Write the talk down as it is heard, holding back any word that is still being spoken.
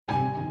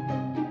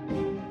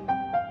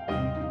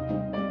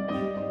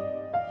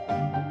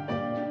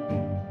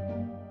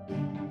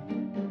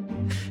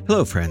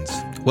Hello, friends.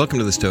 Welcome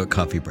to the Stoic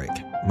Coffee Break.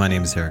 My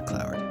name is Eric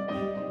Cloward.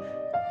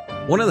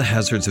 One of the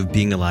hazards of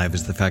being alive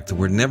is the fact that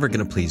we're never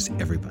going to please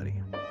everybody.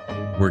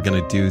 We're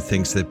going to do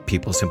things that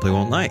people simply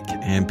won't like,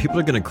 and people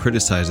are going to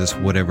criticize us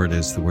whatever it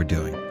is that we're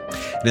doing.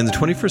 And in the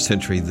 21st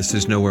century, this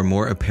is nowhere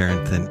more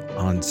apparent than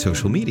on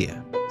social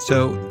media.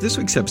 So this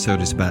week's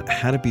episode is about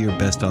how to be your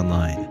best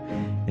online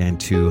and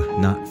to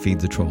not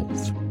feed the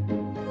trolls.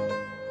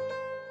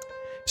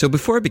 So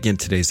before I begin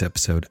today's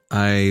episode,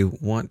 I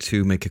want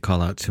to make a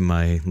call out to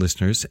my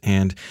listeners,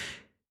 and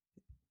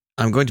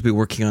I'm going to be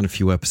working on a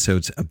few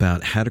episodes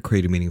about how to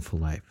create a meaningful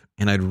life.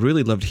 And I'd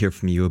really love to hear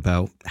from you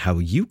about how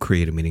you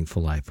create a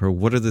meaningful life, or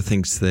what are the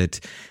things that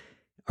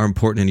are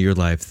important in your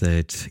life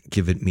that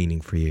give it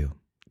meaning for you.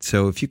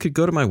 So if you could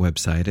go to my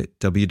website at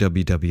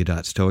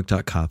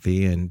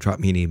www.stoic.coffee and drop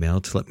me an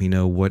email to let me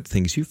know what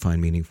things you find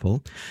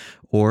meaningful.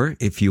 Or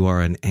if you are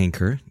an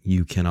Anchor,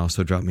 you can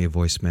also drop me a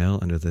voicemail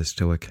under the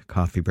Stoic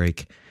Coffee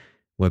Break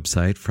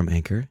website from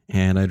Anchor,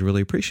 and I'd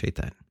really appreciate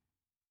that.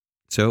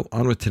 So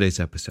on with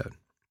today's episode.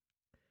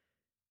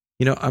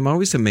 You know, I'm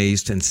always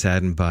amazed and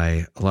saddened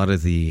by a lot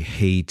of the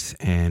hate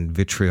and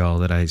vitriol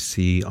that I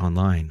see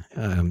online,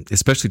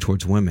 especially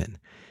towards women.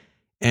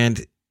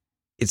 And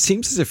it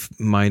seems as if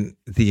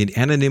the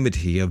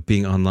anonymity of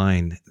being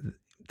online,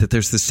 that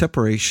there's this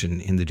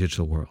separation in the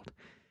digital world,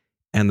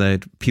 and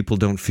that people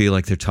don't feel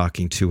like they're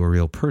talking to a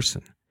real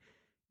person.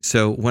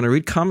 So when I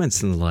read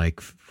comments and the like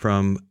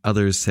from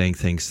others saying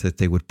things that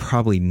they would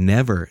probably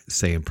never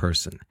say in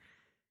person,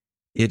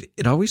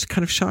 it always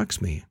kind of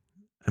shocks me.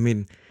 I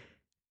mean,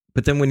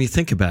 but then when you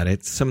think about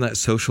it, some of that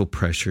social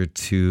pressure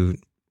to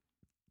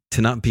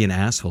not be an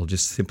asshole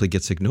just simply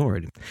gets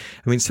ignored.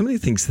 I mean, some of the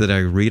things that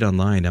I read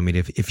online, I mean,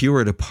 if you were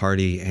at a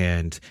party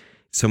and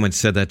someone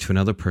said that to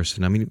another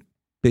person, I mean,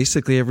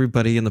 basically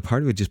everybody in the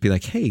party would just be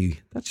like,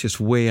 hey, that's just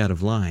way out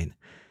of line.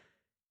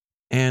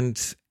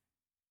 And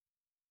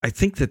I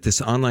think that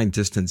this online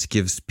distance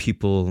gives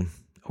people,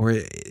 or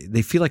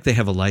they feel like they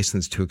have a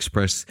license to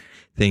express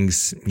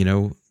things, you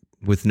know,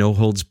 with no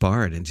holds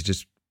barred and to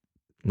just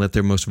let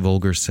their most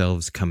vulgar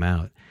selves come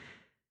out.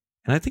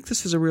 And I think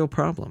this is a real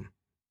problem.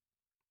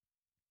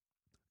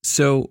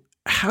 So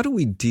how do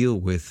we deal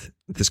with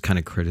this kind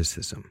of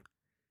criticism?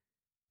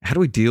 How do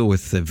we deal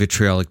with the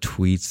vitriolic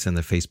tweets and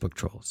the Facebook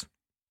trolls?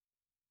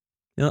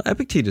 You know,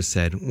 Epictetus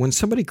said, when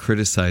somebody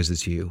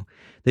criticizes you,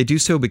 they do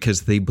so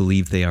because they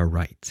believe they are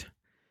right.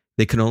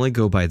 They can only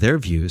go by their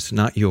views,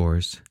 not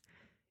yours.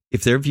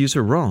 If their views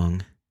are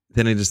wrong,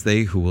 then it is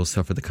they who will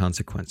suffer the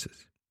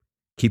consequences.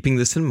 Keeping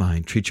this in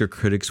mind, treat your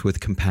critics with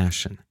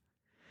compassion.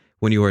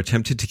 When you are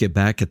tempted to get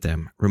back at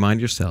them,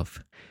 remind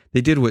yourself,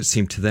 they did what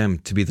seemed to them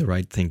to be the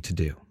right thing to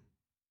do.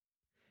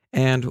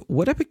 And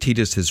what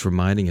Epictetus is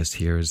reminding us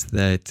here is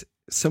that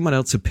someone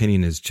else's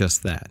opinion is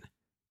just that,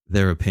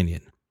 their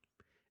opinion.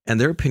 And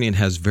their opinion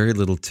has very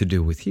little to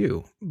do with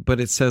you,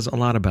 but it says a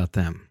lot about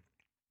them.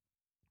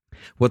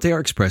 What they are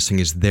expressing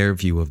is their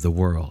view of the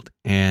world,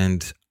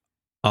 and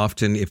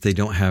often if they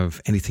don't have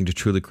anything to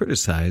truly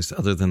criticize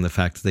other than the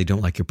fact that they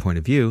don't like your point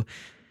of view,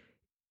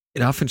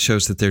 it often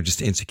shows that they're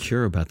just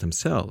insecure about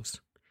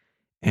themselves.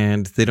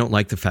 And they don't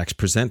like the facts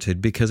presented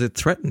because it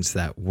threatens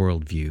that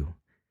worldview.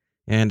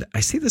 And I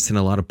see this in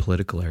a lot of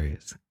political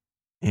areas.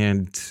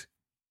 And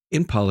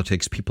in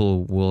politics,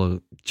 people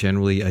will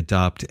generally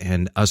adopt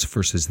an us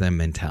versus them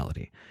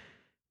mentality,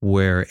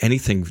 where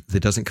anything that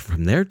doesn't come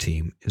from their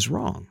team is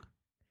wrong.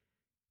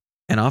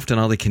 And often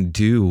all they can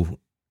do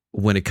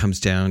when it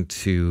comes down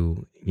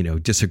to, you know,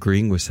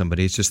 disagreeing with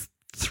somebody is just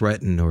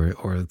threaten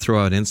or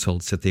throw out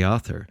insults at the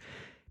author,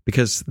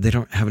 because they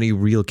don't have any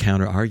real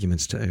counter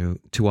arguments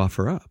to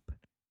offer up.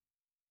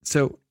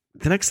 So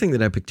the next thing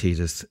that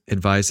Epictetus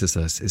advises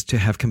us is to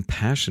have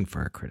compassion for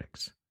our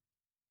critics.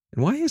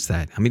 And why is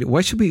that? I mean,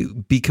 why should we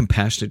be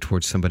compassionate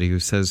towards somebody who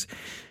says,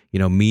 you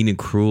know, mean and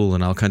cruel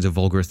and all kinds of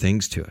vulgar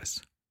things to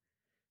us?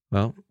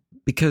 Well,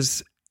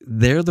 because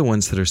they're the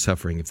ones that are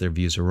suffering if their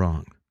views are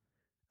wrong.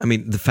 I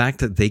mean, the fact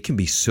that they can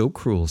be so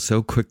cruel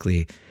so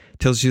quickly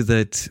tells you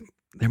that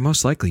they're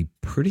most likely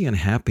pretty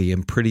unhappy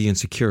and pretty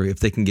insecure if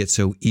they can get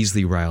so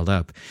easily riled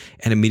up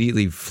and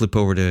immediately flip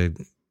over to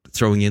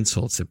throwing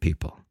insults at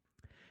people.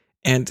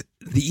 And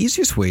the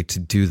easiest way to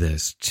do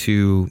this,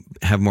 to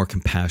have more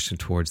compassion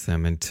towards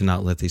them and to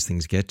not let these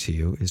things get to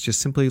you, is just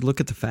simply look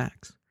at the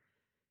facts.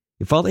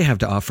 If all they have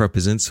to offer up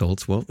is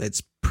insults, well,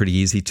 it's pretty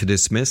easy to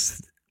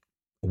dismiss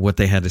what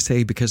they had to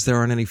say because there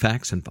aren't any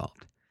facts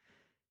involved.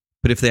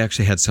 But if they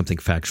actually had something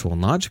factual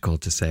and logical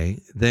to say,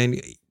 then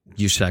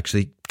you should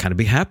actually kind of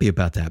be happy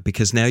about that,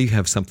 because now you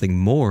have something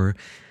more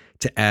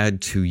to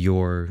add to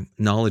your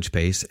knowledge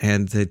base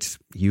and that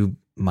you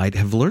might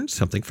have learned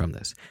something from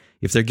this.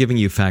 If they're giving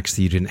you facts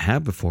that you didn't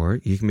have before,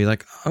 you can be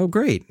like, oh,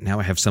 great,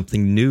 now I have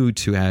something new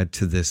to add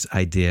to this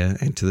idea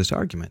and to this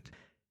argument.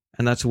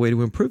 And that's a way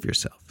to improve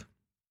yourself.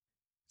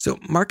 So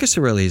Marcus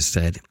Aurelius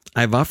said,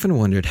 I've often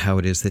wondered how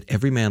it is that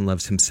every man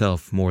loves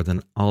himself more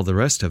than all the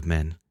rest of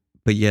men,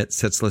 but yet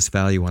sets less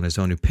value on his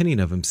own opinion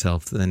of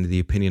himself than the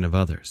opinion of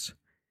others.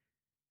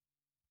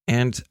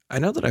 And I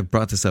know that I've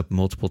brought this up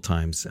multiple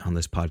times on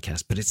this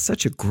podcast, but it's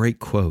such a great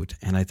quote,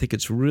 and I think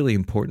it's really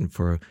important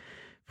for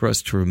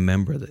us to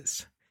remember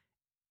this.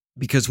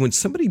 Because when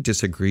somebody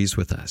disagrees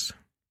with us,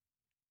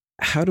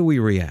 how do we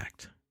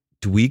react?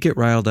 Do we get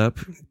riled up?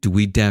 Do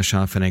we dash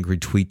off an angry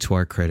tweet to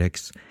our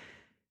critics?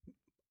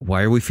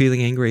 Why are we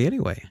feeling angry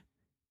anyway?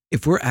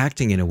 If we're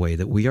acting in a way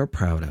that we are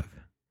proud of,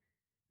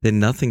 then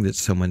nothing that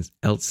someone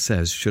else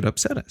says should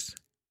upset us.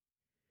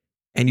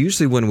 And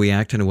usually when we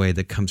act in a way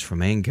that comes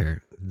from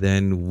anger,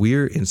 then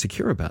we're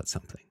insecure about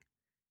something.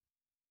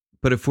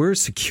 But if we're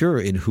secure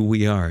in who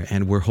we are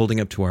and we're holding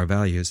up to our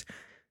values,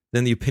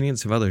 then the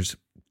opinions of others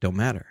don't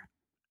matter.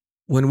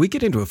 When we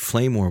get into a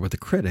flame war with a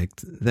critic,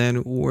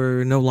 then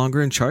we're no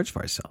longer in charge of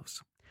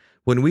ourselves.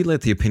 When we let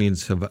the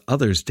opinions of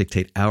others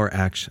dictate our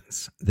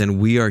actions, then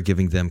we are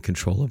giving them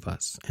control of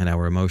us and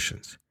our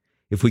emotions.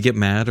 If we get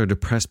mad or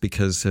depressed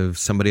because of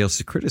somebody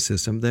else's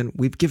criticism, then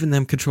we've given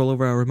them control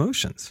over our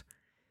emotions.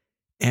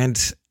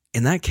 And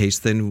in that case,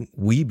 then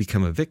we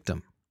become a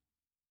victim.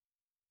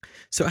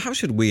 So how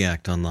should we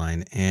act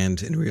online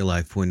and in real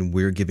life when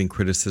we're giving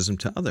criticism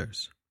to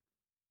others?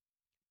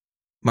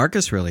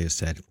 Marcus Aurelius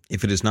said,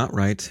 "If it is not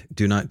right,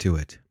 do not do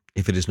it.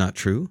 If it is not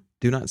true,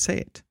 do not say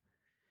it."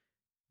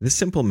 This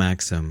simple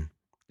maxim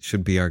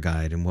should be our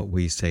guide in what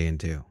we say and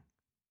do.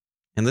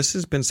 And this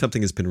has been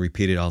something that's been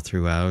repeated all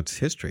throughout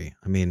history.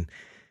 I mean,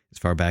 as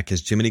far back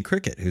as Jiminy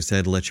Cricket, who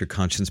said, "Let your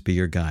conscience be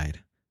your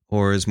guide."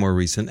 Or as more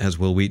recent, as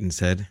Will Wheaton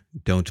said,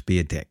 "Don't be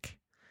a dick."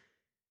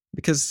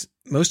 Because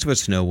most of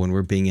us know when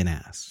we're being an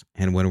ass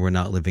and when we're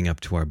not living up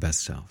to our best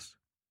selves.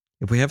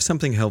 If we have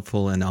something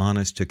helpful and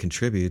honest to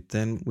contribute,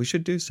 then we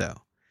should do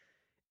so.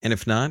 And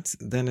if not,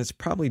 then it's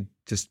probably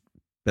just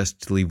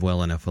best to leave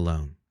well enough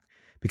alone.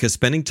 Because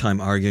spending time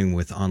arguing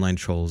with online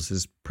trolls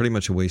is pretty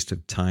much a waste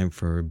of time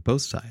for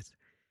both sides.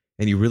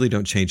 And you really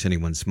don't change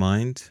anyone's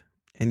mind.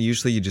 And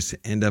usually you just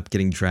end up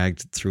getting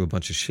dragged through a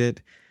bunch of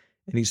shit,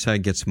 and each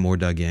side gets more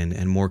dug in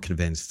and more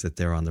convinced that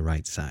they're on the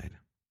right side.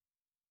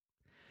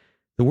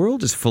 The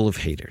world is full of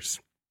haters.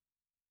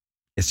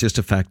 It's just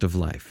a fact of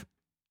life.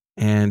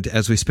 And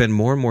as we spend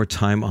more and more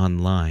time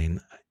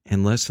online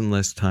and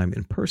less time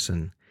in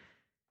person,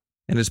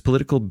 and as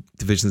political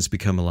divisions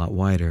become a lot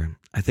wider,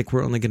 I think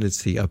we're only going to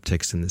see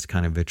upticks in this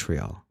kind of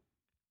vitriol.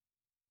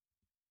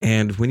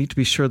 And we need to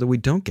be sure that we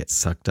don't get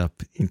sucked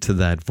up into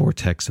that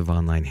vortex of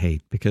online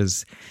hate,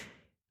 because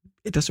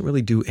it doesn't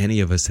really do any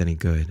of us any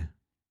good.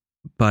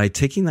 By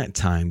taking that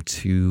time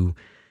to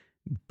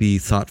be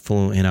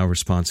thoughtful in our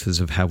responses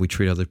of how we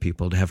treat other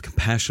people, to have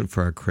compassion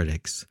for our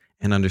critics,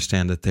 and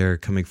understand that they're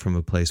coming from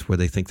a place where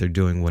they think they're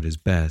doing what is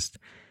best,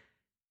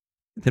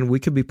 then we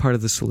could be part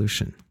of the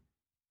solution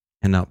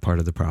and not part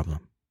of the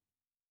problem.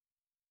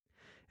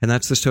 And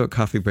that's the Stoic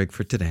Coffee Break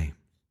for today.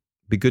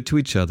 Be good to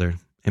each other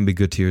and be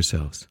good to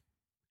yourselves.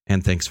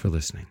 And thanks for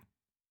listening.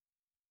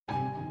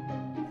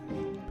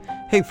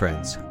 Hey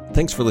friends,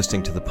 thanks for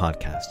listening to the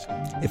podcast.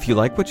 If you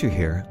like what you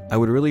hear, I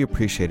would really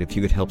appreciate if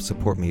you could help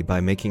support me by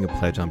making a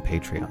pledge on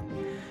Patreon.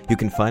 You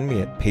can find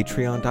me at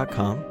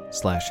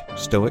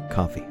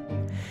patreon.com/stoiccoffee.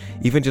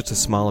 Even just a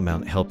small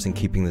amount helps in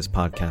keeping this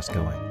podcast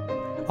going.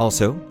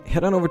 Also,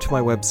 head on over to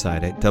my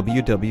website at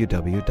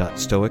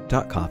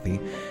www.stoic.coffee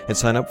and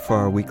sign up for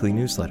our weekly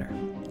newsletter.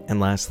 And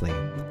lastly,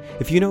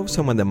 if you know of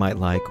someone that might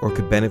like or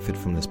could benefit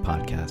from this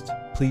podcast,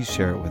 please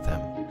share it with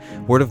them.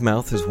 Word of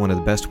mouth is one of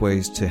the best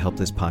ways to help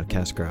this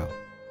podcast grow.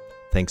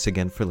 Thanks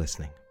again for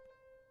listening.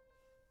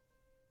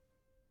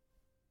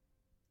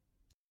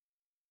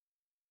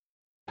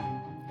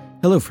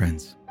 Hello,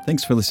 friends.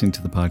 Thanks for listening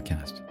to the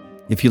podcast.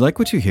 If you like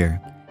what you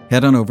hear,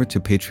 head on over to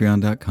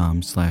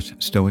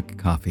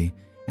patreon.com/stoiccoffee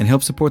and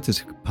help support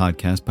this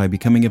podcast by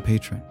becoming a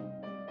patron.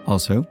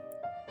 Also,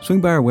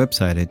 swing by our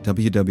website at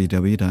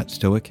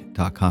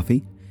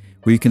www.stoic.coffee,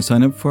 where you can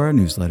sign up for our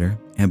newsletter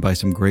and buy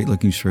some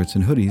great-looking shirts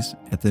and hoodies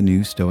at the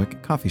new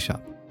Stoic Coffee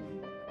Shop.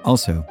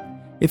 Also,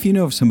 if you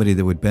know of somebody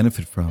that would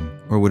benefit from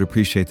or would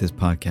appreciate this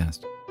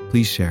podcast,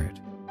 please share it.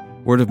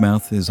 Word of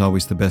mouth is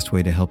always the best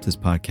way to help this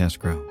podcast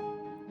grow.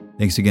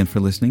 Thanks again for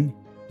listening,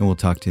 and we'll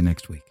talk to you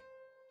next week.